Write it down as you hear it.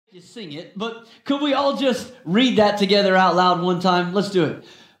You sing it, but could we all just read that together out loud one time? Let's do it.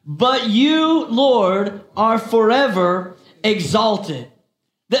 But you, Lord, are forever exalted.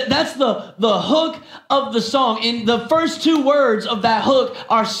 That's the hook of the song. And the first two words of that hook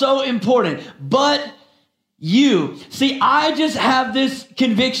are so important. But you. See, I just have this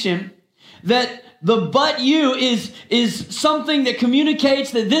conviction that the but you is something that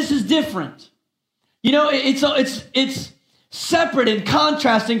communicates that this is different. You know, it's separate and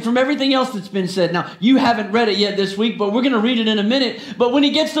contrasting from everything else that's been said. Now, you haven't read it yet this week, but we're going to read it in a minute. But when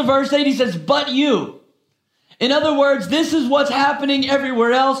he gets to verse 8, he says, but you. In other words, this is what's happening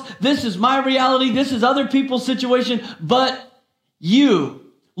everywhere else. This is my reality. This is other people's situation. But you,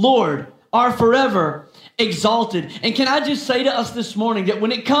 Lord, are forever exalted. And can I just say to us this morning that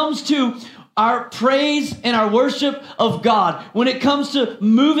when it comes to our praise and our worship of God, when it comes to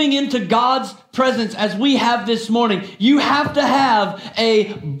moving into God's presence as we have this morning, you have to have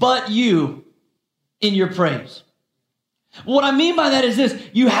a but you in your praise. What I mean by that is this: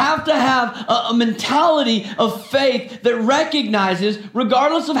 you have to have a mentality of faith that recognizes,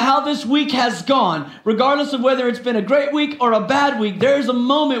 regardless of how this week has gone, regardless of whether it's been a great week or a bad week, there's a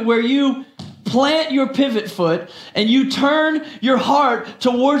moment where you plant your pivot foot and you turn your heart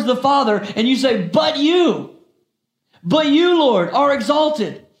towards the Father and you say, but you, Lord, are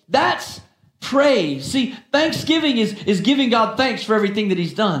exalted. That's praise. See, thanksgiving is giving God thanks for everything that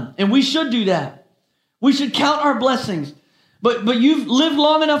he's done. And we should do that. We should count our blessings. But you've lived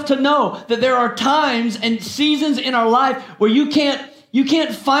long enough to know that there are times and seasons in our life where you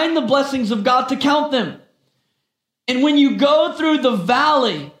can't find the blessings of God to count them. And when you go through the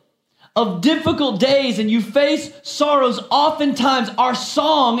valley of difficult days and you face sorrows, oftentimes our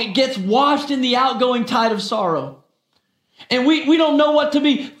song gets washed in the outgoing tide of sorrow. And we don't know what to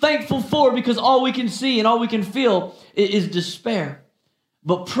be thankful for because all we can see and all we can feel is despair.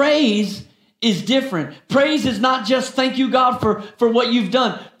 But praise is different. Praise is not just thank you, God, for what you've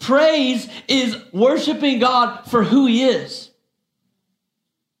done. Praise is worshiping God for who he is.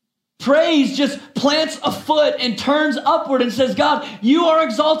 Praise just plants a foot and turns upward and says, God, you are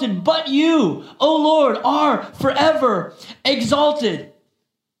exalted, but you, oh Lord, are forever exalted.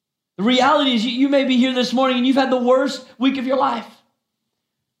 The reality is you may be here this morning and you've had the worst week of your life.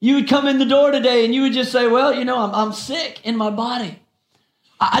 You would come in the door today and you would just say, well, you know, I'm sick in my body.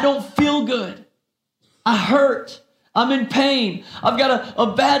 I don't feel good. I hurt. I'm in pain. I've got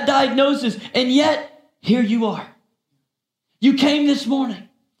a bad diagnosis. And yet, here you are. You came this morning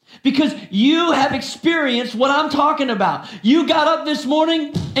because you have experienced what I'm talking about. You got up this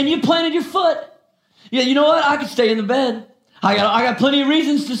morning and you planted your foot. Yeah, you know what? I could stay in the bed. I got plenty of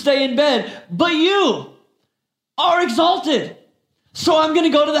reasons to stay in bed. But you are exalted. So I'm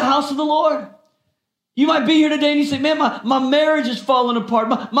going to go to the house of the Lord. You might be here today and you say, man, my marriage is falling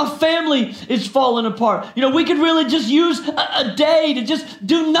apart. My family is falling apart. You know, we could really just use a day to just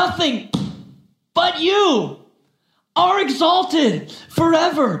do nothing. But you are exalted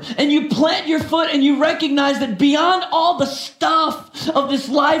forever. And you plant your foot and you recognize that beyond all the stuff of this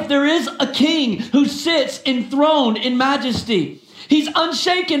life, there is a king who sits enthroned in majesty. He's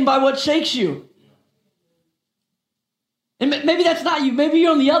unshaken by what shakes you. And maybe that's not you. Maybe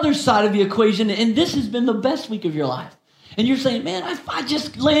you're on the other side of the equation and this has been the best week of your life. And you're saying, man, I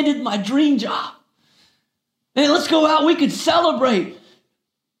just landed my dream job. Man, let's go out. We could celebrate.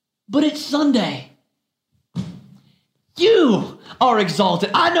 But it's Sunday. You are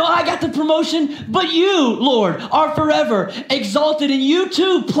exalted. I know I got the promotion, but you, Lord, are forever exalted. And you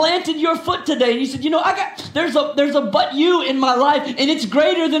too planted your foot today. And you said, you know, there's a but you in my life and it's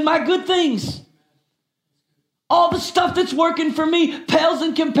greater than my good things. All the stuff that's working for me pales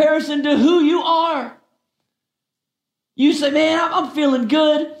in comparison to who you are. You say, man, I'm feeling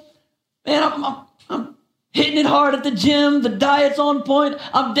good. Man, I'm hitting it hard at the gym. The diet's on point.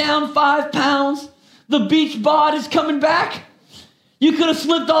 I'm down 5 pounds. The beach bod is coming back. You could have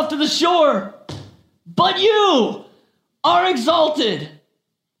slipped off to the shore. But you are exalted.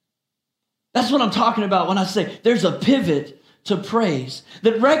 That's what I'm talking about when I say there's a pivot to praise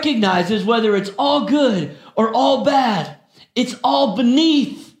that recognizes whether it's all good or all bad, it's all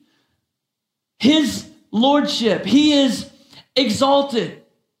beneath his lordship. He is exalted.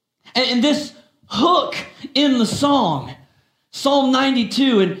 And this hook in the song, Psalm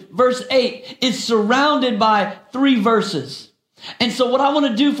 92 and verse 8, is surrounded by 3 verses. And so what I want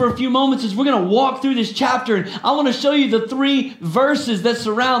to do for a few moments is we're going to walk through this chapter and I want to show you the 3 verses that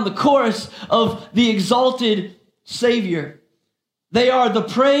surround the chorus of the exalted Savior. They are the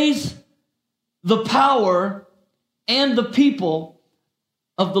praise, the power, and the people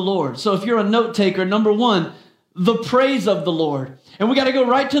of the Lord. So if you're a note taker, number 1, the praise of the Lord. And we got to go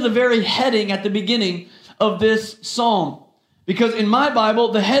right to the very heading at the beginning of this psalm. Because in my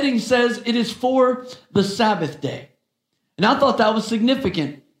Bible, the heading says it is for the Sabbath day. And I thought that was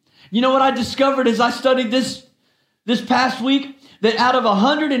significant. You know what I discovered as I studied this past week? That out of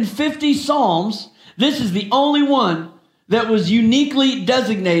 150 psalms, this is the only one that was uniquely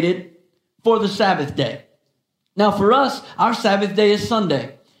designated for the Sabbath day. Now for us, our Sabbath day is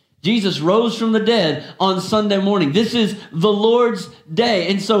Sunday. Jesus rose from the dead on Sunday morning. This is the Lord's day.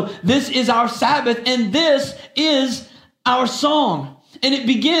 And so this is our Sabbath, and this is our song. And it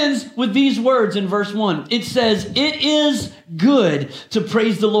begins with these words in verse 1. It says, "It is good to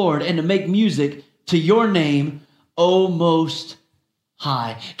praise the Lord and to make music to your name, O Most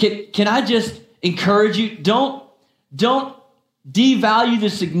High." Can I just encourage you? Don't devalue the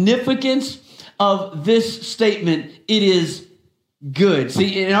significance of this statement. It is good.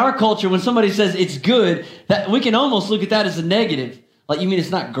 See, in our culture, when somebody says it's good, that we can almost look at that as a negative. Like, you mean it's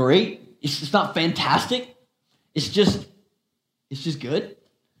not great? It's not fantastic? It's just good?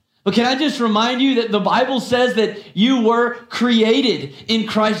 But can I just remind you that the Bible says that you were created in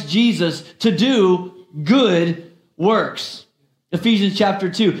Christ Jesus to do good works. Ephesians chapter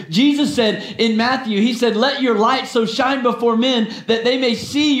 2. Jesus said in Matthew, he said, "Let your light so shine before men that they may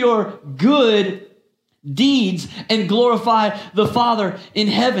see your good deeds and glorify the Father in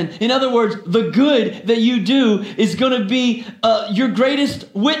heaven." In other words, the good that you do is going to be your greatest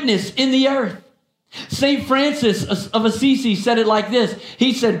witness in the earth. St. Francis of Assisi said it like this.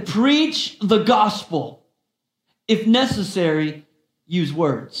 He said, "Preach the gospel. If necessary, use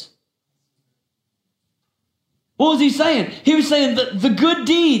words." What was he saying? He was saying that the good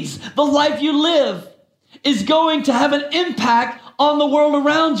deeds, the life you live, is going to have an impact on the world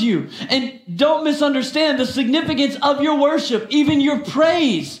around you. And don't misunderstand the significance of your worship, even your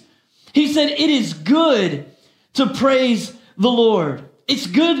praise. He said it is good to praise the Lord. It's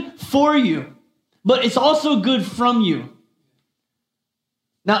good for you, but it's also good from you.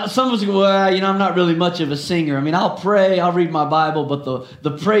 Now, some of us go, "Well, I'm not really much of a singer. I mean, I'll pray, I'll read my Bible, but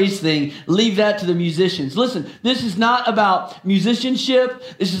the praise thing, leave that to the musicians." Listen, this is not about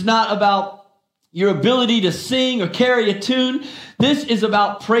musicianship. This is not about your ability to sing or carry a tune. This is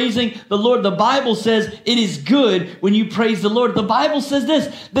about praising the Lord. The Bible says it is good when you praise the Lord. The Bible says this,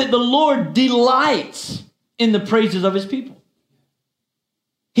 that the Lord delights in the praises of his people.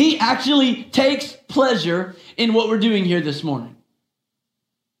 He actually takes pleasure in what we're doing here this morning.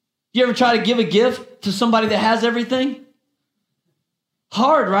 You ever try to give a gift to somebody that has everything?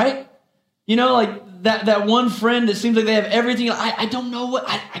 Hard, right? Like that one friend that seems like they have everything. I don't know what,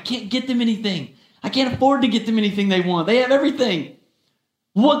 I can't get them anything. I can't afford to get them anything they want. They have everything.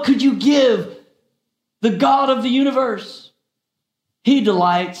 What could you give the God of the universe? He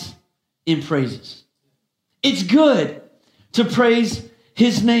delights in praises. It's good to praise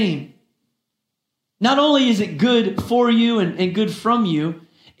his name. Not only is it good for you and good from you,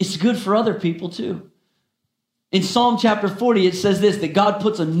 it's good for other people too. In Psalm chapter 40, it says this, that God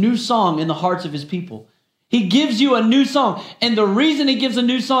puts a new song in the hearts of his people. He gives you a new song. And the reason he gives a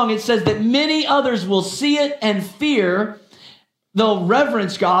new song, it says that many others will see it and fear. They'll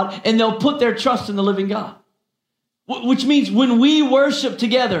reverence God and they'll put their trust in the living God. Which means when we worship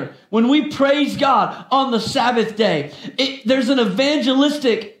together, when we praise God on the Sabbath day, there's an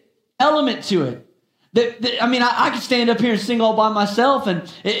evangelistic element to it. I could stand up here and sing all by myself, and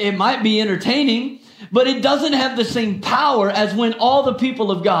it might be entertaining, but it doesn't have the same power as when all the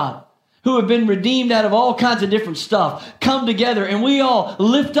people of God who have been redeemed out of all kinds of different stuff come together and we all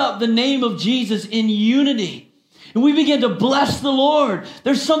lift up the name of Jesus in unity. And we begin to bless the Lord.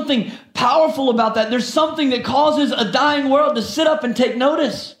 There's something powerful about that. There's something that causes a dying world to sit up and take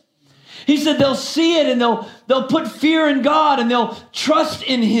notice. He said they'll see it and they'll put fear in God and they'll trust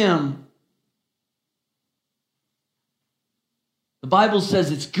in him. The Bible says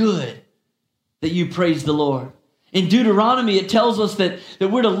it's good that you praise the Lord. In Deuteronomy, it tells us that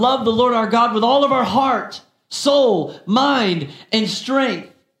we're to love the Lord our God with all of our heart, soul, mind, and strength.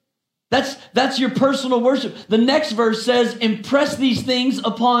 That's your personal worship. The next verse says, impress these things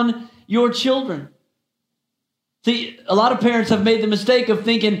upon your children. See, a lot of parents have made the mistake of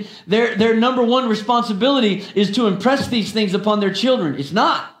thinking their number one responsibility is to impress these things upon their children. It's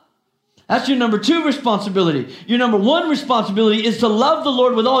not. That's your number two responsibility. Your number one responsibility is to love the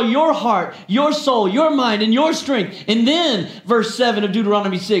Lord with all your heart, your soul, your mind, and your strength. And then, verse 7 of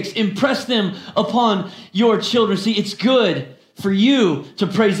Deuteronomy 6, impress them upon your children. See, it's good for you to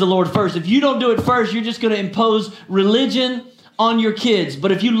praise the Lord first. If you don't do it first, you're just going to impose religion on your kids.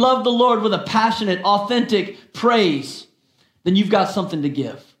 But if you love the Lord with a passionate, authentic praise, then you've got something to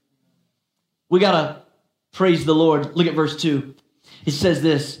give. We got to praise the Lord. Look at verse 2. It says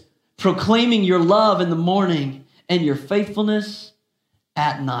this, proclaiming your love in the morning and your faithfulness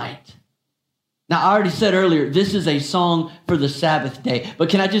at night. Now, I already said earlier, this is a song for the Sabbath day. But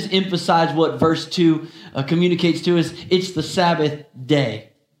can I just emphasize what verse 2 communicates to us? It's the Sabbath day.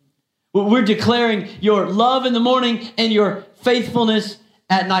 We're declaring your love in the morning and your faithfulness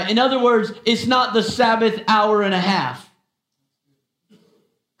at night. In other words, it's not the Sabbath hour and a half.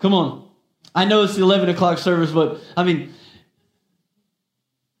 Come on. I know it's the 11 o'clock service, but I mean,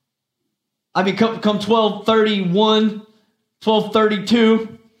 come 12:31,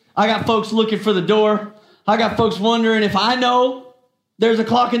 12:32, I got folks looking for the door. I got folks wondering if I know there's a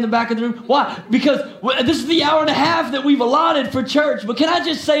clock in the back of the room. Why? Because this is the hour and a half that we've allotted for church. But can I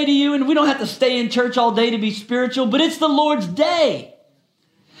just say to you, and we don't have to stay in church all day to be spiritual, but it's the Lord's day.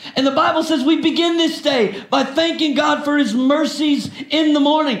 And the Bible says we begin this day by thanking God for his mercies in the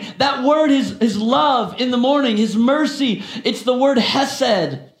morning. That word is his love in the morning, his mercy. It's the word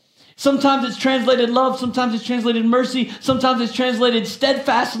hesed. Sometimes it's translated love, sometimes it's translated mercy, sometimes it's translated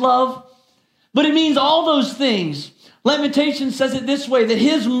steadfast love. But it means all those things. Lamentation says it this way, that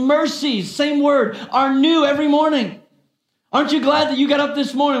his mercies, same word, are new every morning. Aren't you glad that you got up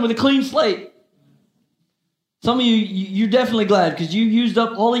this morning with a clean slate? Some of you're definitely glad because you used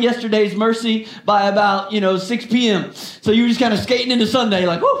up all of yesterday's mercy by about, 6 p.m. So you were just kind of skating into Sunday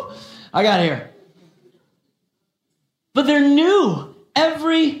like, whoo, I got here. But they're new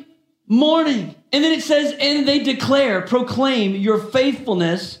every morning. And then it says, and they proclaim your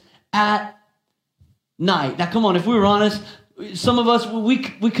faithfulness at night. Now, come on, if we were honest, some of us,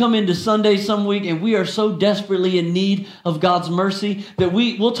 we come into Sunday some week and we are so desperately in need of God's mercy that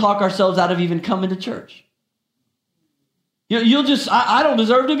we'll talk ourselves out of even coming to church. I don't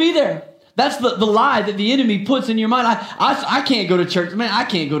deserve to be there. That's the lie that the enemy puts in your mind. I can't go to church. Man, I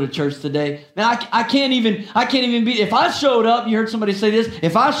can't go to church today. Man, I can't even be. If I showed up, you heard somebody say this,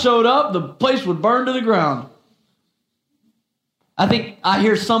 if I showed up, the place would burn to the ground. I think I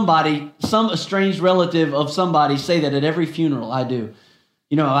hear some estranged relative of somebody say that at every funeral I do.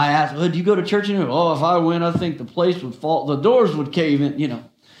 I ask, do you go to church? And if I went, I think the place would fall, the doors would cave in,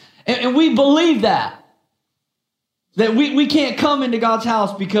 And we believe that we can't come into God's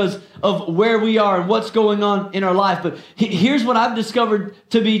house because of where we are and what's going on in our life. But here's what I've discovered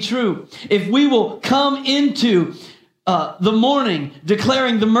to be true. If we will come into the morning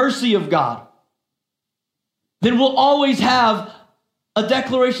declaring the mercy of God, then we'll always have a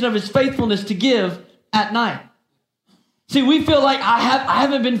declaration of his faithfulness to give at night. See, we feel like I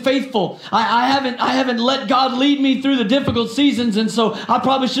haven't been faithful. I haven't let God lead me through the difficult seasons, and so I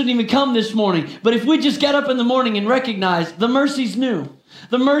probably shouldn't even come this morning. But if we just get up in the morning and recognize the mercy's new,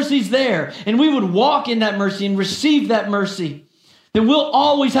 the mercy's there, and we would walk in that mercy and receive that mercy, then we'll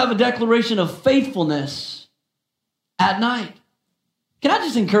always have a declaration of faithfulness at night. Can I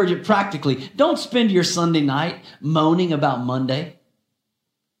just encourage you practically? Don't spend your Sunday night moaning about Monday.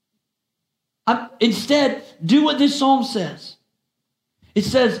 Instead, do what this psalm says. It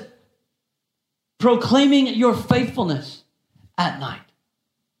says, proclaiming your faithfulness at night.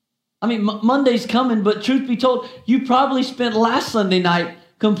 I mean, Monday's coming, but truth be told, you probably spent last Sunday night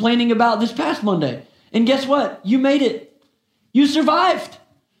complaining about this past Monday. And guess what? You made it. You survived.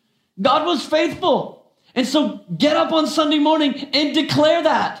 God was faithful. And so get up on Sunday morning and declare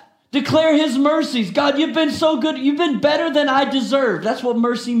that. Declare his mercies. God, you've been so good. You've been better than I deserve. That's what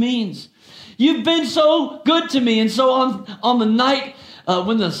mercy means. You've been so good to me. And so on the night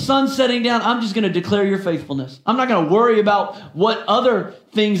when the sun's setting down, I'm just going to declare your faithfulness. I'm not going to worry about what other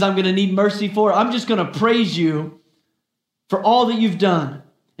things I'm going to need mercy for. I'm just going to praise you for all that you've done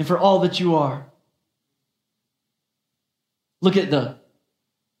and for all that you are. Look at the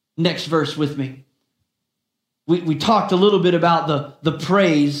next verse with me. We talked a little bit about the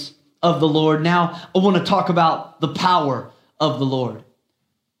praise of the Lord. Now I want to talk about the power of the Lord.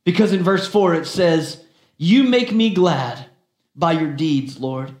 Because in verse 4 it says, you make me glad by your deeds,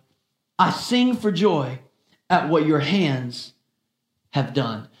 Lord. I sing for joy at what your hands have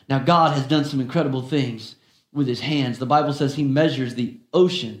done. Now God has done some incredible things with his hands. The Bible says he measures the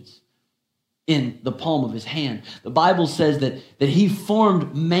oceans in the palm of his hand. The Bible says that he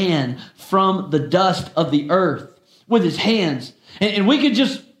formed man from the dust of the earth with his hands. And we could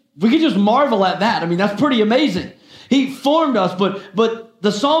just marvel at that. I mean, that's pretty amazing. He formed us, but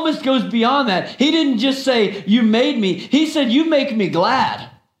the psalmist goes beyond that. He didn't just say, you made me. He said, you make me glad.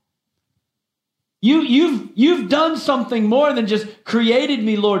 You've done something more than just created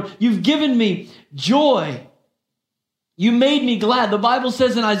me, Lord. You've given me joy. You made me glad. The Bible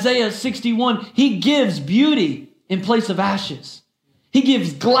says in Isaiah 61, he gives beauty in place of ashes. He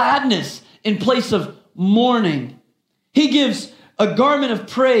gives gladness in place of mourning. He gives a garment of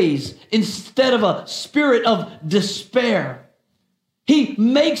praise instead of a spirit of despair. He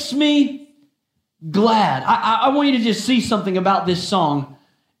makes me glad. I want you to just see something about this song.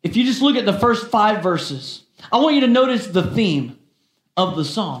 If you just look at the first 5 verses, I want you to notice the theme of the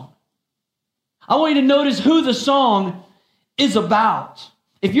song. I want you to notice who the song is about.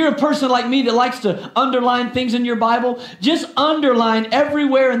 If you're a person like me that likes to underline things in your Bible, just underline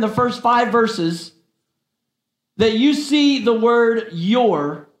everywhere in the first 5 verses that you see the word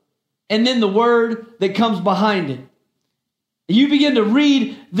your and then the word that comes behind it. You begin to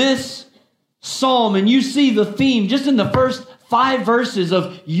read this psalm and you see the theme just in the first 5 verses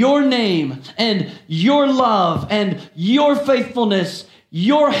of your name and your love and your faithfulness,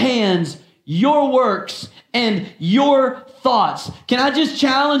 your hands, your works, and your thoughts. Can I just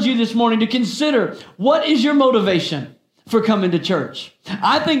challenge you this morning to consider, what is your motivation for coming to church?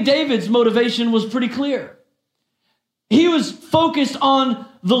 I think David's motivation was pretty clear. He was focused on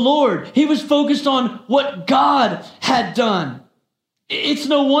the Lord. He was focused on what God had done. It's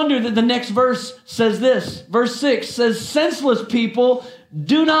no wonder that the next verse says this. Verse 6 says, senseless people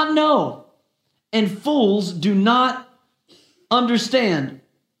do not know, and fools do not understand.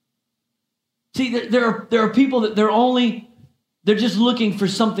 See, there are people that they're just looking for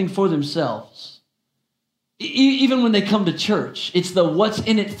something for themselves. Even when they come to church, it's the what's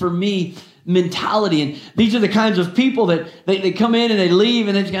in it for me mentality. And these are the kinds of people that they come in and they leave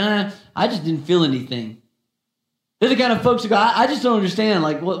and they just go, I just didn't feel anything. They're the kind of folks who go, I just don't understand.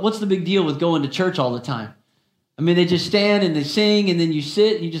 Like, what's the big deal with going to church all the time? I mean, they just stand and they sing and then you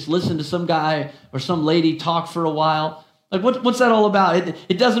sit and you just listen to some guy or some lady talk for a while. Like, what's that all about?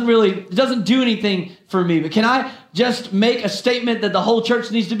 It doesn't do anything for me. But can I just make a statement that the whole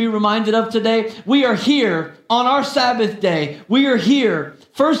church needs to be reminded of today? We are here on our Sabbath day. We are here,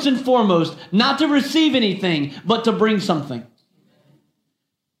 first and foremost, not to receive anything, but to bring something.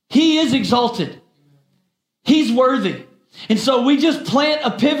 He is exalted. He's worthy. And so we just plant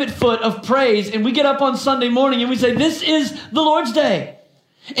a pivot foot of praise and we get up on Sunday morning and we say, this is the Lord's day.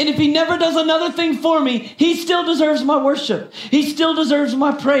 And if he never does another thing for me, he still deserves my worship. He still deserves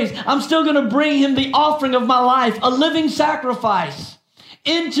my praise. I'm still going to bring him the offering of my life, a living sacrifice,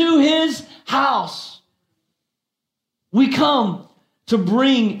 into his house. We come to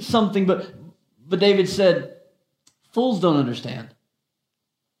bring something, but David said, fools don't understand.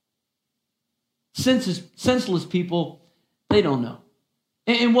 Senseless people, they don't know.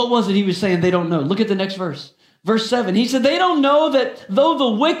 And what was it he was saying they don't know? Look at the next verse. Verse 7, he said, they don't know that though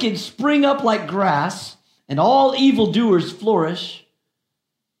the wicked spring up like grass and all evildoers flourish,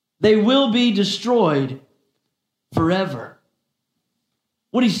 they will be destroyed forever.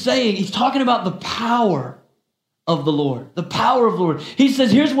 What he's saying, he's talking about the power of the Lord, the power of the Lord. He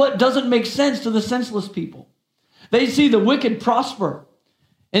says, here's what doesn't make sense to the senseless people. They see the wicked prosper,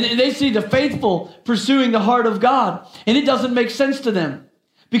 and they see the faithful pursuing the heart of God, and it doesn't make sense to them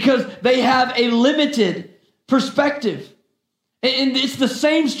because they have a limited perspective. And it's the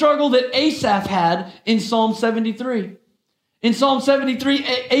same struggle that Asaph had in Psalm 73. In Psalm 73,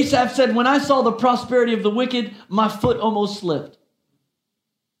 Asaph said, when I saw the prosperity of the wicked, my foot almost slipped.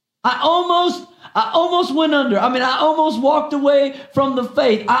 I almost went under. I almost walked away from the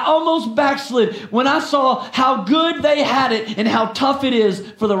faith. I almost backslid when I saw how good they had it and how tough it is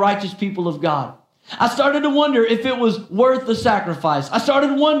for the righteous people of God. I started to wonder if it was worth the sacrifice. I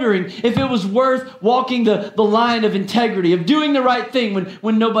started wondering if it was worth walking the line of integrity, of doing the right thing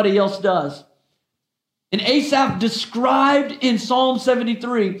when nobody else does. And Asaph described in Psalm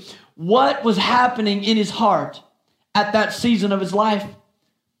 73 what was happening in his heart at that season of his life.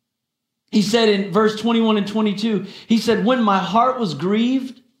 He said in verse 21 and 22, he said, when my heart was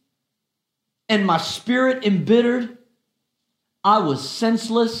grieved and my spirit embittered, I was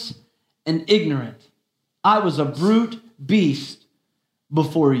senseless and ignorant. I was a brute beast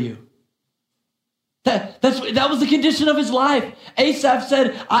before you. That was the condition of his life. Asaph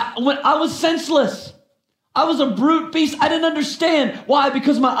said, when I was senseless. I was a brute beast. I didn't understand. Why?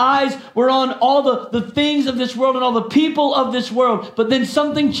 Because my eyes were on all the things of this world and all the people of this world. But then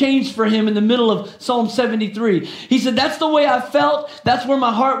something changed for him in the middle of Psalm 73. He said, that's the way I felt. That's where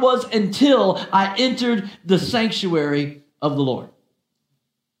my heart was until I entered the sanctuary of the Lord.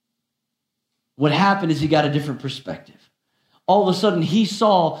 What happened is he got a different perspective. All of a sudden, he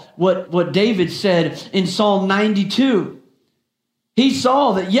saw what David said in Psalm 92. He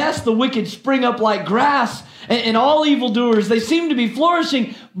saw that, yes, the wicked spring up like grass and all evildoers, they seem to be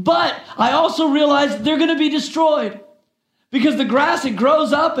flourishing, but I also realized they're going to be destroyed. Because the grass, it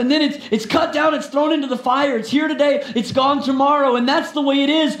grows up and then it's cut down, it's thrown into the fire. It's here today, it's gone tomorrow. And that's the way it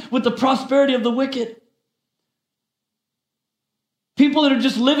is with the prosperity of the wicked. People that are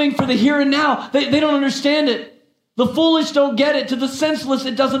just living for the here and now, they don't understand it. The foolish don't get it. To the senseless,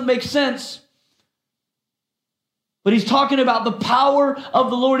 it doesn't make sense. But he's talking about the power of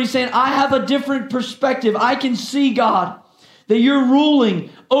the Lord. He's saying, I have a different perspective. I can see, God, that you're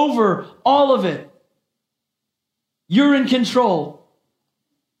ruling over all of it. You're in control.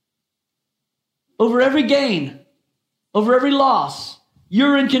 Over every gain, over every loss,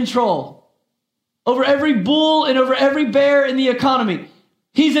 you're in control. Over every bull and over every bear in the economy,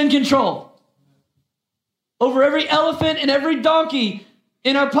 he's in control. Over every elephant and every donkey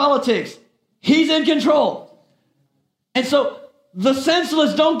in our politics, he's in control. And so the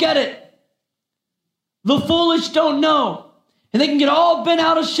senseless don't get it. The foolish don't know. And they can get all bent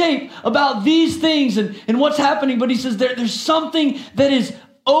out of shape about these things and what's happening. But he says there's something that is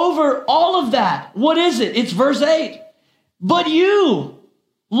over all of that. What is it? It's verse 8. But you,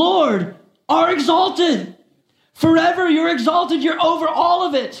 Lord, are exalted. Forever you're exalted. You're over all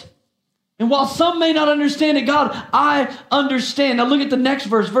of it. And while some may not understand it, God, I understand. Now look at the next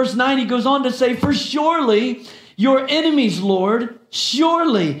verse. Verse 9, he goes on to say, for surely your enemies, Lord,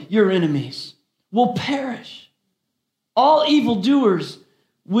 surely your enemies will perish. All evildoers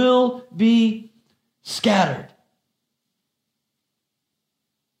will be scattered.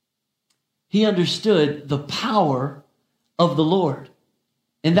 He understood the power of the Lord.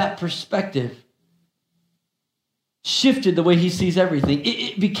 And that perspective shifted the way he sees everything.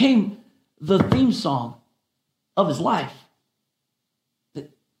 It became the theme song of his life.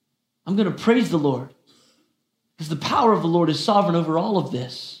 That I'm going to praise the Lord because the power of the Lord is sovereign over all of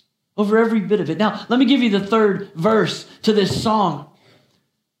this, over every bit of it. Now, let me give you the third verse to this song.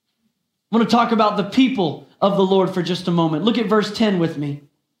 I want to talk about the people of the Lord for just a moment. Look at verse 10 with me.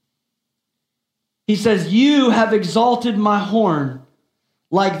 He says, you have exalted my horn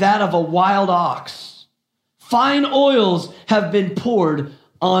like that of a wild ox. Fine oils have been poured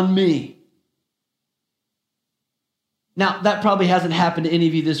on me. Now, that probably hasn't happened to any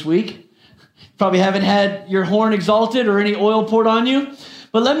of you this week. Probably haven't had your horn exalted or any oil poured on you.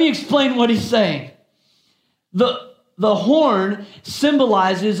 But let me explain what he's saying. The horn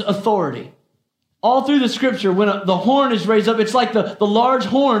symbolizes authority. All through the scripture, when the horn is raised up, it's like the large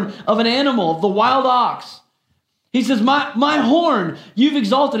horn of an animal, of the wild ox. He says, my horn, you've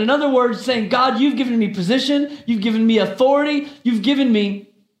exalted. In other words, saying, God, you've given me position, you've given me authority, you've given me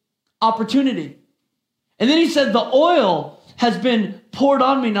opportunity. And then he said, the oil has been poured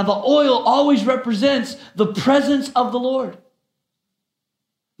on me. Now, the oil always represents the presence of the Lord.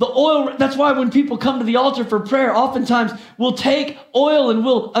 The oil, that's why when people come to the altar for prayer, oftentimes we'll take oil and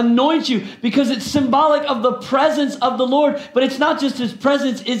we'll anoint you because it's symbolic of the presence of the Lord. But it's not just his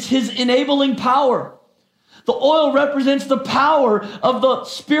presence, it's his enabling power. The oil represents the power of the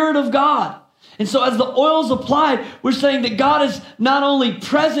Spirit of God. And so as the oil is applied, we're saying that God is not only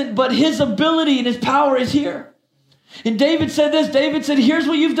present, but his ability and his power is here. And David said this. David said, here's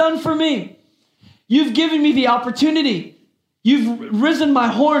what you've done for me. You've given me the opportunity. You've risen my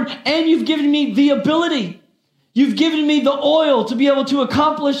horn and you've given me the ability. You've given me the oil to be able to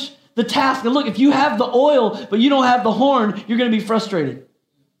accomplish the task. And look, if you have the oil, but you don't have the horn, you're going to be frustrated.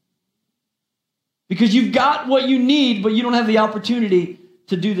 Because you've got what you need, but you don't have the opportunity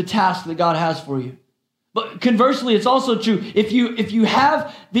to do the task that God has for you. But conversely, it's also true. If you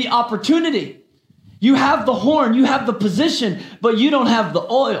have the opportunity, you have the horn, you have the position, but you don't have the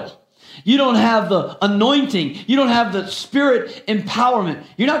oil. You don't have the anointing. You don't have the Spirit empowerment.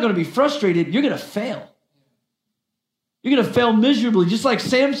 You're not going to be frustrated. You're going to fail. You're going to fail miserably, just like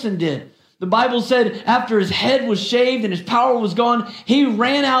Samson did. The Bible said after his head was shaved and his power was gone, he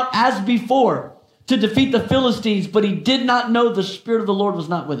ran out as before to defeat the Philistines, but he did not know the Spirit of the Lord was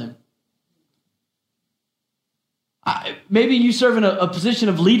not with him. Maybe you serve in a position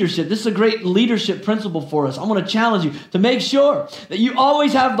of leadership. This is a great leadership principle for us. I want to challenge you to make sure that you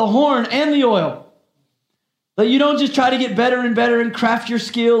always have the horn and the oil. That you don't just try to get better and better and craft your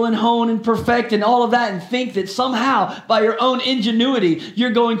skill and hone and perfect and all of that and think that somehow by your own ingenuity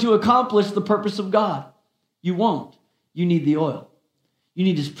you're going to accomplish the purpose of God. You won't. You need the oil. You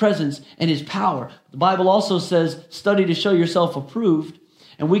need his presence and his power. The Bible also says, study to show yourself approved.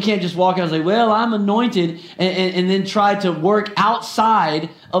 And we can't just walk out and say, well, I'm anointed, and then try to work outside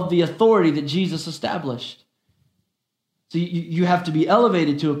of the authority that Jesus established. So you have to be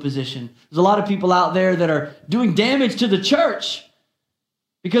elevated to a position. There's a lot of people out there that are doing damage to the church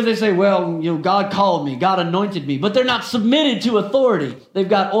because they say, well, God called me, God anointed me, but they're not submitted to authority. They've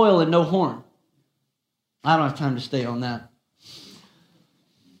got oil and no horn. I don't have time to stay on that.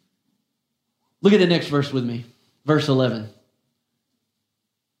 Look at the next verse with me. Verse 11.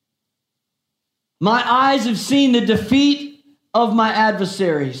 My eyes have seen the defeat of my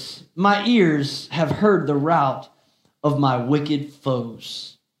adversaries. My ears have heard the rout of my wicked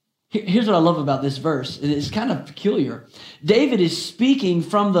foes. Here's what I love about this verse. It's kind of peculiar. David is speaking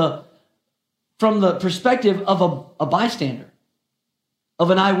from the perspective of a bystander,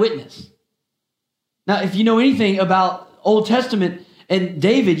 of an eyewitness. Now, if you know anything about Old Testament and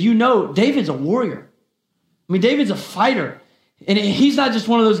David, you know David's a warrior. I mean, David's a fighter. And he's not just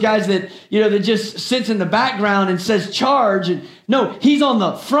one of those guys that, that just sits in the background and says charge. And no, he's on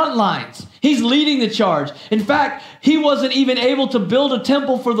the front lines. He's leading the charge. In fact, he wasn't even able to build a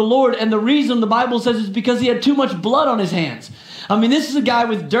temple for the Lord. And the reason the Bible says is because he had too much blood on his hands. I mean, this is a guy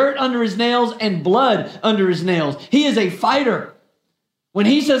with dirt under his nails and blood under his nails. He is a fighter. When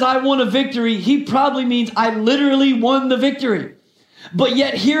he says, I won a victory, he probably means I literally won the victory. But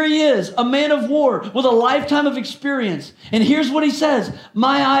yet here he is, a man of war with a lifetime of experience. And here's what he says: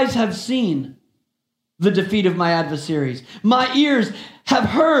 my eyes have seen the defeat of my adversaries. My ears have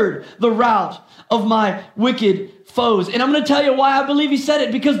heard the rout of my wicked foes. And I'm going to tell you why I believe he said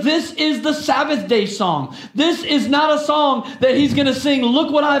it, because this is the Sabbath day song. This is not a song that he's going to sing,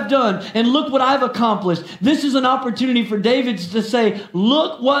 look what I've done and look what I've accomplished. This is an opportunity for David to say,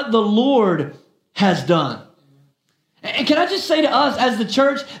 look what the Lord has done. And can I just say to us as the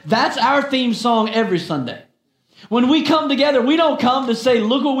church, that's our theme song every Sunday. When we come together, we don't come to say,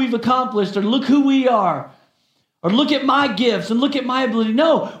 look what we've accomplished, or look who we are, or look at my gifts and look at my ability.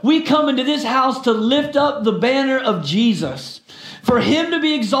 No, we come into this house to lift up the banner of Jesus, for him to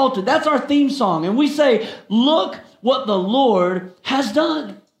be exalted. That's our theme song. And we say, look what the Lord has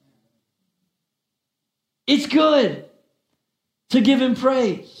done. It's good to give him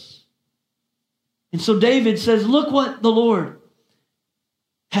praise. And so David says, look what the Lord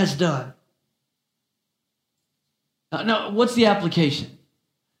has done. Now, what's the application?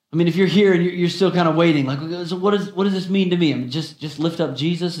 I mean, if you're here and you're still kind of waiting, like, so what does this mean to me? I mean, just lift up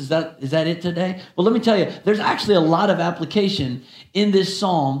Jesus? Is that it today? Well, let me tell you, there's actually a lot of application in this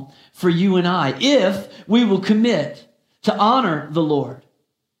psalm for you and I, if we will commit to honor the Lord,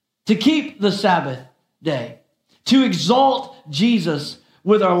 to keep the Sabbath day, to exalt Jesus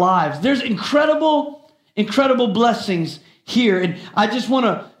with our lives. There's incredible blessings here. And I just want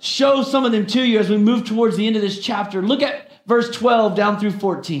to show some of them to you as we move towards the end of this chapter. Look at verse 12 down through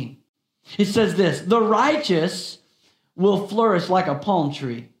 14. It says this: the righteous will flourish like a palm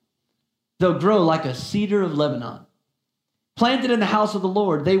tree. They'll grow like a cedar of Lebanon. Planted in the house of the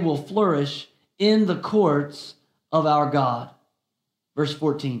Lord, they will flourish in the courts of our God. Verse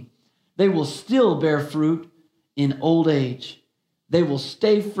 14. They will still bear fruit in old age. They will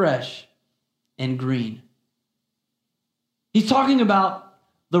stay fresh and green. He's talking about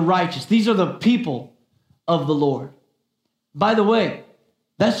the righteous. These are the people of the Lord. By the way,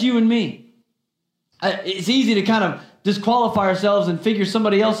 that's you and me. It's easy to kind of disqualify ourselves and figure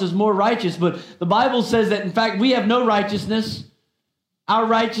somebody else is more righteous, but the Bible says that, in fact, we have no righteousness. Our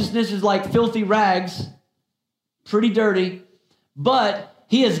righteousness is like filthy rags, pretty dirty, but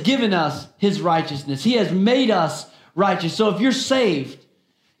he has given us his righteousness. He has made us righteous. So if you're saved,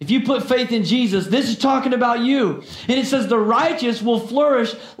 if you put faith in Jesus, this is talking about you. And it says the righteous will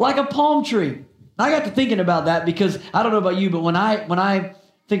flourish like a palm tree. I got to thinking about that because I don't know about you, but when I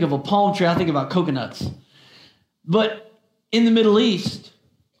think of a palm tree, I think about coconuts. But in the Middle East,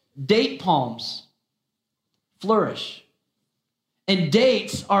 date palms flourish. And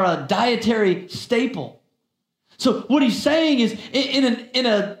dates are a dietary staple. So what he's saying is, in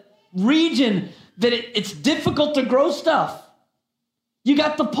a region that it's difficult to grow stuff, you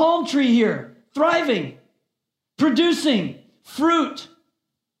got the palm tree here, thriving, producing fruit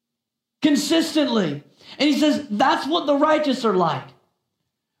consistently. And he says that's what the righteous are like.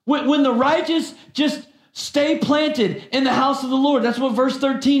 When the righteous just stay planted in the house of the Lord, that's what verse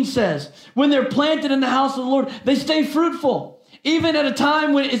 13 says. When they're planted in the house of the Lord, they stay fruitful. Even at a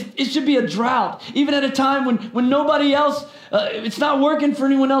time when it should be a drought, even at a time when nobody else, it's not working for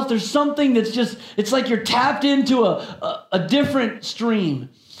anyone else, there's something that's just, it's like you're tapped into a different stream,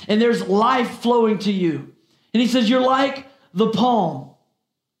 and there's life flowing to you. And he says, you're like the palm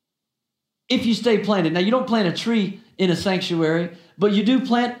if you stay planted. Now, you don't plant a tree in a sanctuary, but you do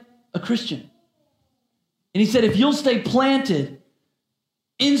plant a Christian. And he said, if you'll stay planted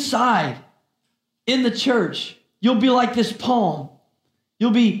inside in the church, you'll be like this palm.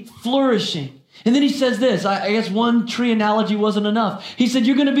 You'll be flourishing. And then he says this, I guess one tree analogy wasn't enough. He said,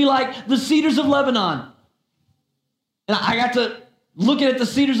 you're going to be like the cedars of Lebanon. And I got to looking at the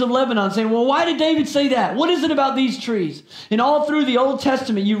cedars of Lebanon saying, well, why did David say that? What is it about these trees? And all through the Old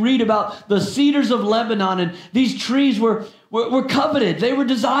Testament, you read about the cedars of Lebanon, and these trees were coveted. They were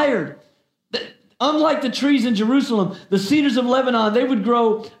desired. Unlike the trees in Jerusalem, the cedars of Lebanon, they would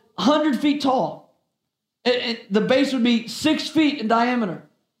grow 100 feet tall. The base would be 6 feet in diameter.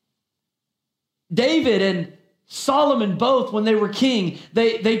 David and Solomon both, when they were king,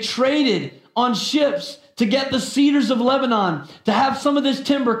 they traded on ships to get the cedars of Lebanon, to have some of this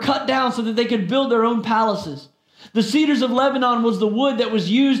timber cut down so that they could build their own palaces. The cedars of Lebanon was the wood that was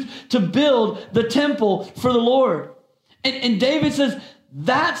used to build the temple for the Lord. And David says,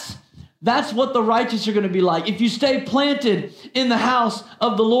 that's what the righteous are going to be like. If you stay planted in the house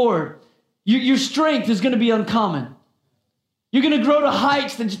of the Lord, your strength is going to be uncommon. You're going to grow to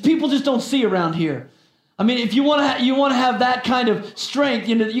heights that people just don't see around here. I mean, if you want to have that kind of strength,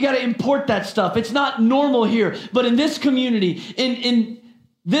 you got to import that stuff. It's not normal here. But in this community, in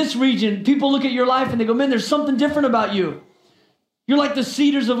this region, people look at your life and they go, man, there's something different about you. You're like the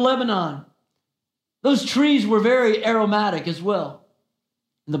cedars of Lebanon. Those trees were very aromatic as well.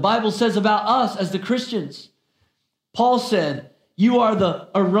 And the Bible says about us as the Christians, Paul said, you are the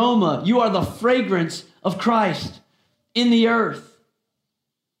aroma, you are the fragrance of Christ in the earth.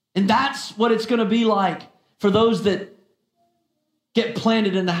 And that's what it's going to be like for those that get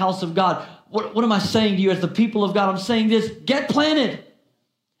planted in the house of God. What am I saying to you as the people of God? I'm saying this: get planted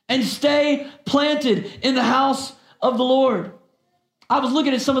and stay planted in the house of the Lord. I was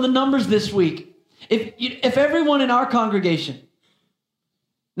looking at some of the numbers this week. If everyone in our congregation,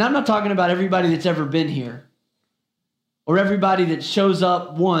 now I'm not talking about everybody that's ever been here or everybody that shows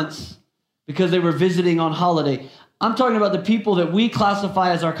up once because they were visiting on holiday. I'm talking about the people that we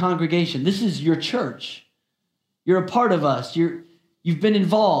classify as our congregation. This is your church. You're a part of us. You've been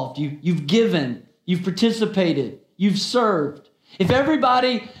involved. You've given. You've participated. You've served. If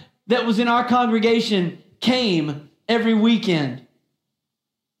everybody that was in our congregation came every weekend,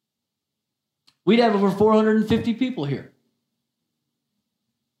 we'd have over 450 people here.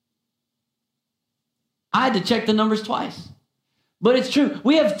 I had to check the numbers twice. But it's true.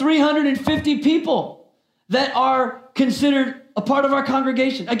 We have 350 people that are considered a part of our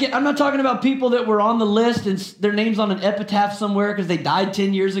congregation. Again, I'm not talking about people that were on the list and their name's on an epitaph somewhere because they died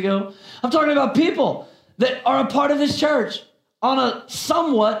 10 years ago. I'm talking about people that are a part of this church on a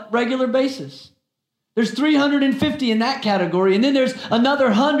somewhat regular basis. There's 350 in that category, and then there's another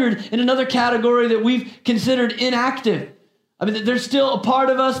 100 in another category that we've considered inactive. I mean, they're still a part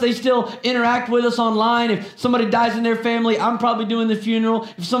of us. They still interact with us online. If somebody dies in their family, I'm probably doing the funeral.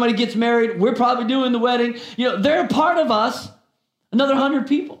 If somebody gets married, we're probably doing the wedding. They're a part of us. Another 100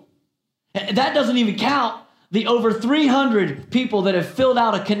 people. And that doesn't even count the over 300 people that have filled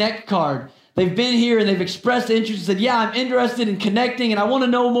out a Connect card. They've been here and they've expressed interest and said, yeah, I'm interested in connecting and I want to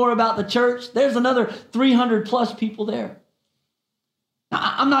know more about the church. There's another 300 plus people there. Now,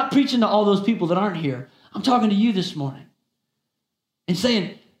 I'm not preaching to all those people that aren't here. I'm talking to you this morning and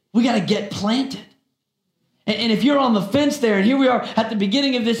saying, we got to get planted. And if you're on the fence there, and here we are at the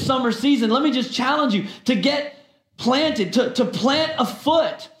beginning of this summer season, let me just challenge you to get planted, to plant a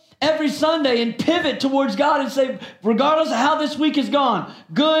foot every Sunday and pivot towards God and say, regardless of how this week has gone,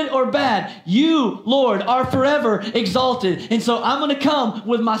 good or bad, you, Lord, are forever exalted. And so I'm going to come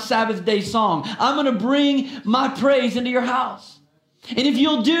with my Sabbath day song. I'm going to bring my praise into your house. And if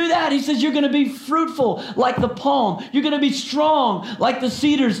you'll do that, he says, you're going to be fruitful like the palm. You're going to be strong like the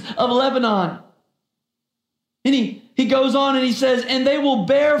cedars of Lebanon. And he goes on and he says, and they will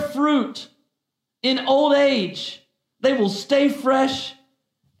bear fruit in old age. They will stay fresh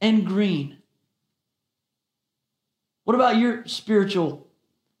and green. What about your spiritual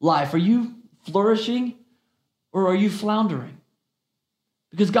life? Are you flourishing or are you floundering?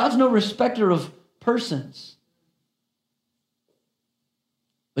 Because God's no respecter of persons.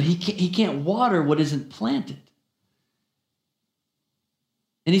 But he can't water what isn't planted.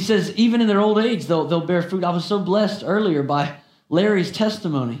 And he says, even in their old age, they'll bear fruit. I was so blessed earlier by Larry's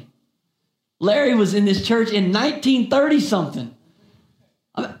testimony. Larry was in this church in 1930-something.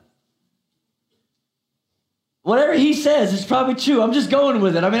 Whatever he says is probably true. I'm just going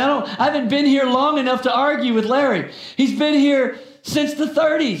with it. I mean, I haven't been here long enough to argue with Larry. He's been here since the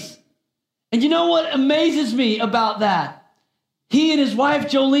 30s. And you know what amazes me about that? He and his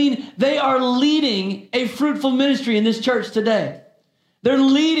wife, Jolene, they are leading a fruitful ministry in this church today. They're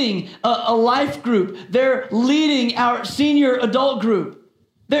leading a life group. They're leading our senior adult group.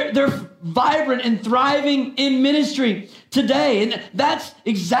 They're vibrant and thriving in ministry today. And that's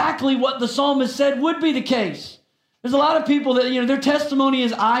exactly what the psalmist said would be the case. There's a lot of people that, their testimony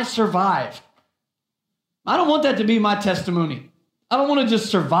is, I survived. I don't want that to be my testimony. I don't want to just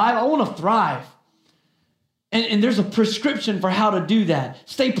survive. I want to thrive. And there's a prescription for how to do that.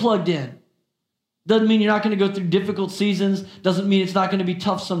 Stay plugged in. Doesn't mean you're not going to go through difficult seasons. Doesn't mean it's not going to be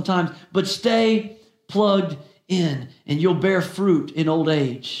tough sometimes. But stay plugged in, and you'll bear fruit in old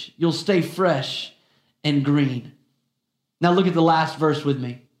age. You'll stay fresh and green. Now look at the last verse with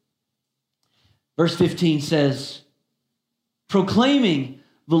me. Verse 15 says, proclaiming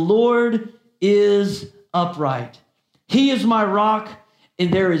the Lord is upright. He is my rock,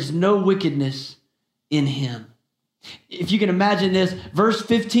 and there is no wickedness in him. If you can imagine this, verse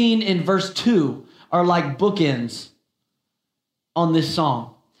 15 and verse 2 are like bookends on this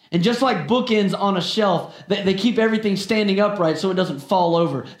song. And just like bookends on a shelf, they keep everything standing upright so it doesn't fall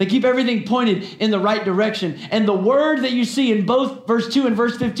over. They keep everything pointed in the right direction. And the word that you see in both verse 2 and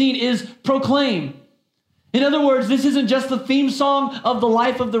verse 15 is proclaim. In other words, this isn't just the theme song of the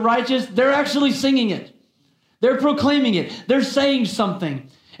life of the righteous. They're actually singing it. They're proclaiming it. They're saying something.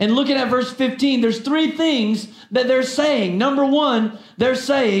 And looking at verse 15, there's three things that they're saying. Number one, they're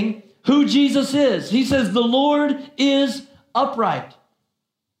saying who Jesus is. He says, the Lord is upright.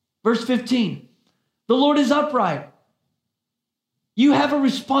 Verse 15, the Lord is upright. You have a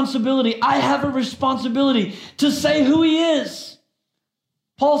responsibility. I have a responsibility to say who he is.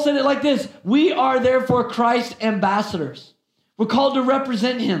 Paul said it like this: we are therefore Christ's ambassadors. We're called to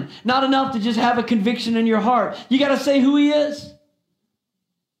represent him. Not enough to just have a conviction in your heart. You got to say who he is.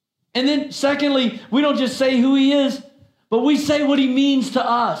 And then secondly, we don't just say who he is, but we say what he means to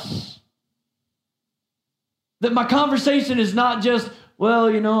us. That my conversation is not just, well,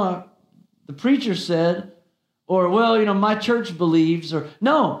 the preacher said, or, well, my church believes, or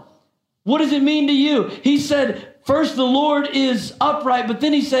no. What does it mean to you? He said, first, the Lord is upright, but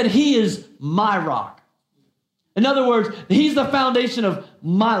then he said, he is my rock. In other words, he's the foundation of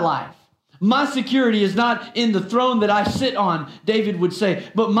my life. My security is not in the throne that I sit on, David would say,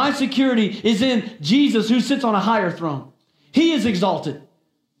 but my security is in Jesus who sits on a higher throne. He is exalted.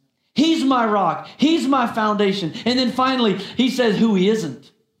 He's my rock. He's my foundation. And then finally, he says who he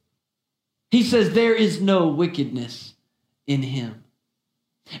isn't. He says there is no wickedness in him.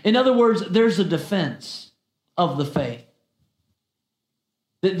 In other words, there's a defense of the faith.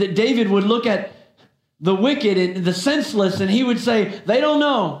 That David would look at the wicked and the senseless, and he would say, they don't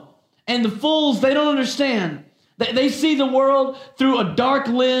know. And the fools, they don't understand. They see the world through a dark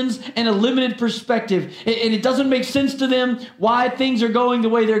lens and a limited perspective. And it doesn't make sense to them why things are going the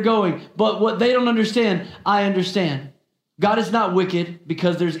way they're going. But what they don't understand, I understand. God is not wicked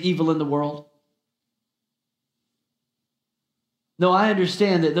because there's evil in the world. No, I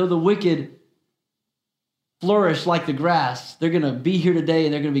understand that though the wicked flourish like the grass, they're going to be here today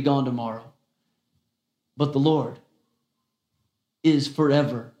and they're going to be gone tomorrow. But the Lord is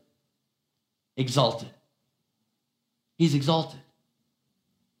forever exalted. He's exalted.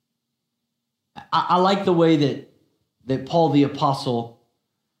 I like the way that Paul the Apostle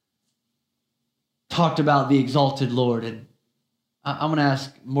talked about the exalted Lord. And I'm going to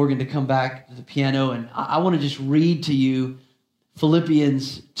ask Morgan to come back to the piano, and I want to just read to you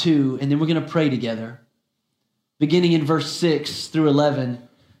Philippians 2, and then we're going to pray together. Beginning in verse 6 through 11,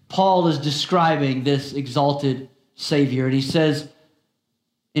 Paul is describing this exalted Savior. And he says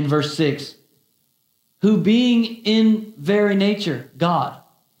in verse 6, who being in very nature, God,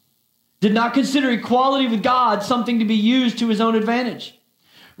 did not consider equality with God something to be used to his own advantage.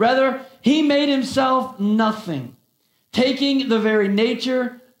 Rather, he made himself nothing, taking the very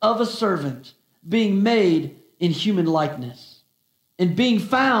nature of a servant, being made in human likeness. And being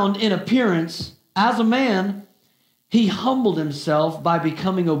found in appearance as a man, he humbled himself by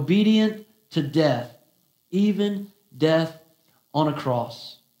becoming obedient to death, even death on a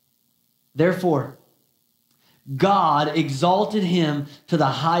cross. Therefore, God exalted him to the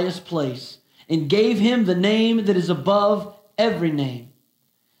highest place and gave him the name that is above every name,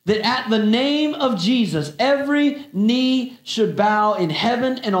 that at the name of Jesus, every knee should bow in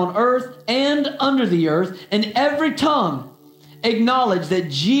heaven and on earth and under the earth, and every tongue acknowledge that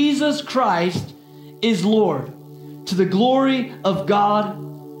Jesus Christ is Lord, to the glory of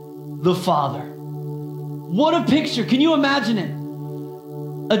God the Father. What a picture. Can you imagine it?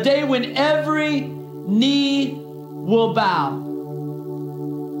 A day when every knee will bow.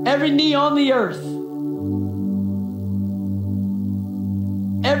 Every knee on the earth.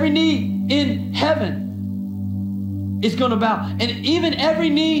 Every knee in heaven is going to bow. And even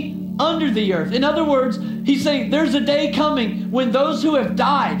every knee under the earth. In other words, he's saying there's a day coming when those who have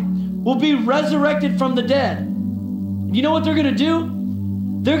died will be resurrected from the dead. You know what they're going to do?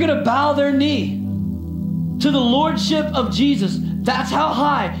 They're going to bow their knee to the lordship of Jesus. That's how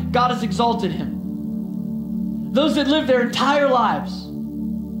high God has exalted him. Those that live their entire lives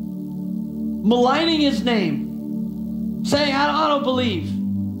maligning his name, saying, I don't believe.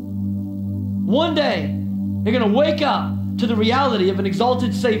 One day, they're going to wake up to the reality of an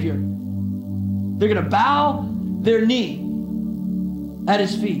exalted Savior. They're going to bow their knee at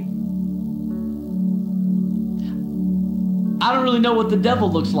his feet. I don't really know what the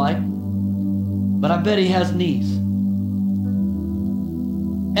devil looks like, but I bet he has knees.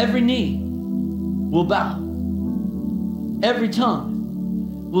 Every knee will bow. Every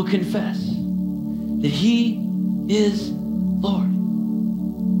tongue will confess that he is Lord.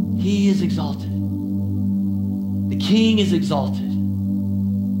 He is exalted. The King is exalted.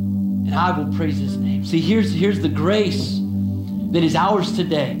 And I will praise his name. See, here's the grace that is ours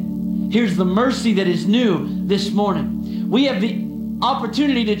today. Here's the mercy that is new this morning. We have the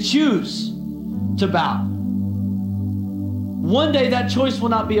opportunity to choose to bow. One day that choice will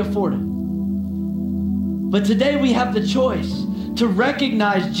not be afforded. But today we have the choice to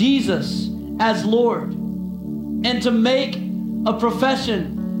recognize Jesus as Lord and to make a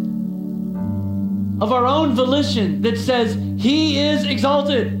profession of our own volition that says, he is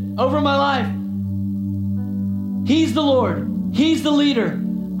exalted over my life. He's the Lord. He's the leader.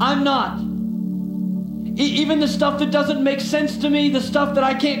 I'm not. Even the stuff that doesn't make sense to me, the stuff that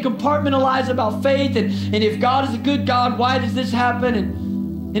I can't compartmentalize about faith, and if God is a good God, why does this happen?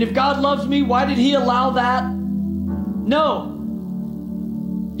 And if God loves me, why did he allow that? No.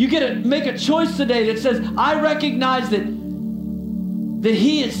 You get to make a choice today that says, I recognize that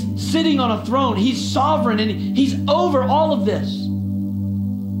he is sitting on a throne. He's sovereign and he's over all of this.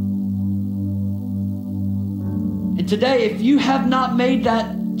 And today, if you have not made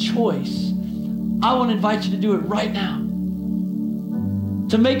that choice, I want to invite you to do it right now.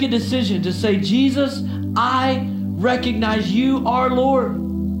 To make a decision to say, Jesus, I recognize you are Lord.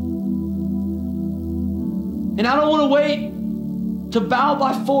 And I don't want to wait to bow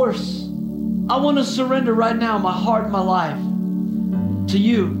by force. I want to surrender right now my heart and my life to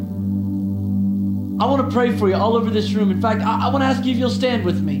you. I want to pray for you all over this room. In fact, I want to ask you if you'll stand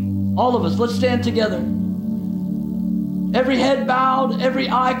with me. All of us, let's stand together. Every head bowed, every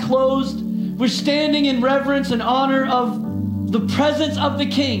eye closed. We're standing in reverence and honor of the presence of the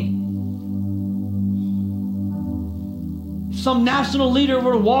King. If some national leader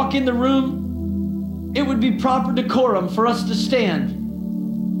were to walk in the room, it would be proper decorum for us to stand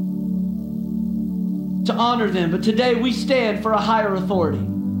to honor them. But today we stand for a higher authority.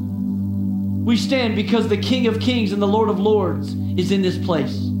 We stand because the King of Kings and the Lord of Lords is in this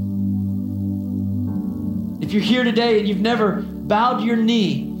place. If you're here today and you've never bowed your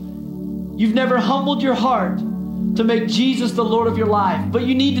knee, you've never humbled your heart to make Jesus the Lord of your life, but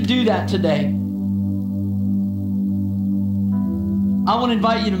you need to do that today. I want to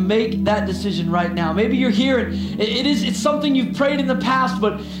invite you to make that decision right now. Maybe you're here and it's something you've prayed in the past,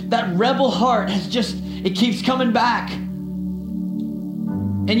 but that rebel heart it keeps coming back.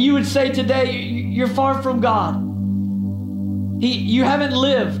 And you would say today, you're far from God. You haven't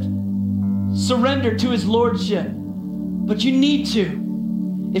lived surrendered to his lordship, but you need to.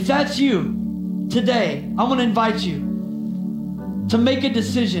 If that's you today, I want to invite you to make a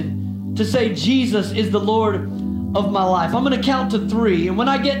decision to say Jesus is the Lord of my life. I'm going to count to 3. And when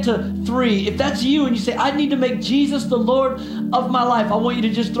I get to 3, if that's you and you say, I need to make Jesus the Lord of my life, I want you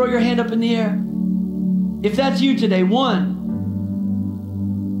to just throw your hand up in the air. If that's you today,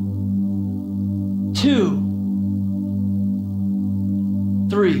 1, 2,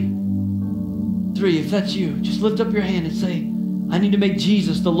 3. If that's you, just lift up your hand and say, I need to make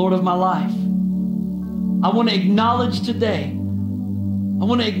Jesus the Lord of my life. I want to acknowledge today. I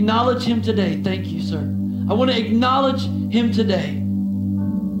want to acknowledge him today. Thank you, sir. I want to acknowledge him today.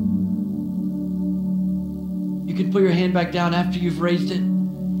 You can put your hand back down after you've raised it.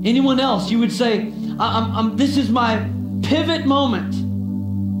 Anyone else, you would say, this is my pivot moment.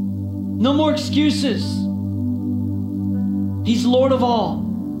 No more excuses. He's Lord of all.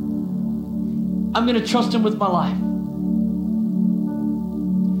 I'm going to trust him with my life.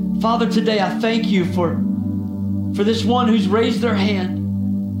 Father, today I thank you for this one who's raised their hand.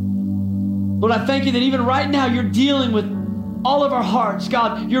 Lord, I thank you that even right now you're dealing with all of our hearts.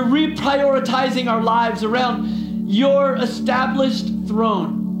 God, you're reprioritizing our lives around your established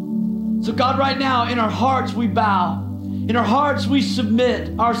throne. So God, right now in our hearts we bow. In our hearts we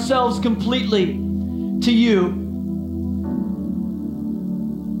submit ourselves completely to you.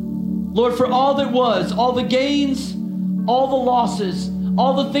 Lord, for all that was, all the gains, all the losses,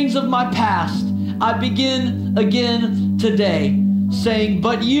 all the things of my past, I begin again today saying,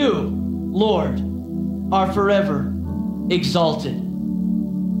 but you, Lord, are forever exalted.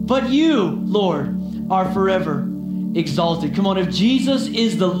 But you, Lord, are forever exalted. Come on, if Jesus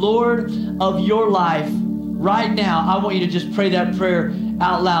is the Lord of your life right now, I want you to just pray that prayer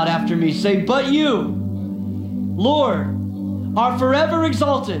out loud after me. Say, but you, Lord, are forever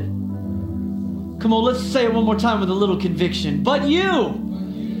exalted. Come on, let's say it one more time with a little conviction. But you,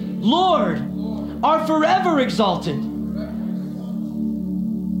 Lord, are forever exalted.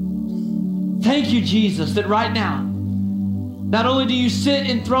 Thank you, Jesus, that right now, not only do you sit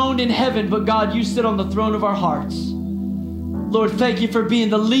enthroned in heaven, but God, you sit on the throne of our hearts. Lord, thank you for being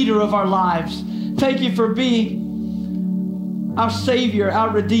the leader of our lives. Thank you for being our Savior, our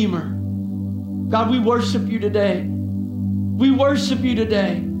Redeemer. God, we worship you today. We worship you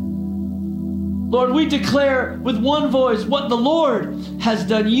today. Lord, we declare with one voice what the Lord has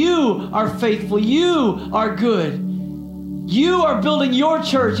done. You are faithful. You are good. You are building your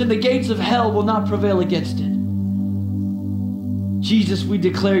church, and the gates of hell will not prevail against it. Jesus, we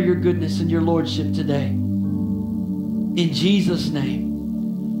declare your goodness and your lordship today. In Jesus' name.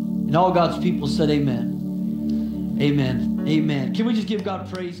 And all God's people said amen. Amen. Amen. Can we just give God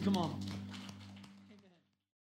praise? Come on.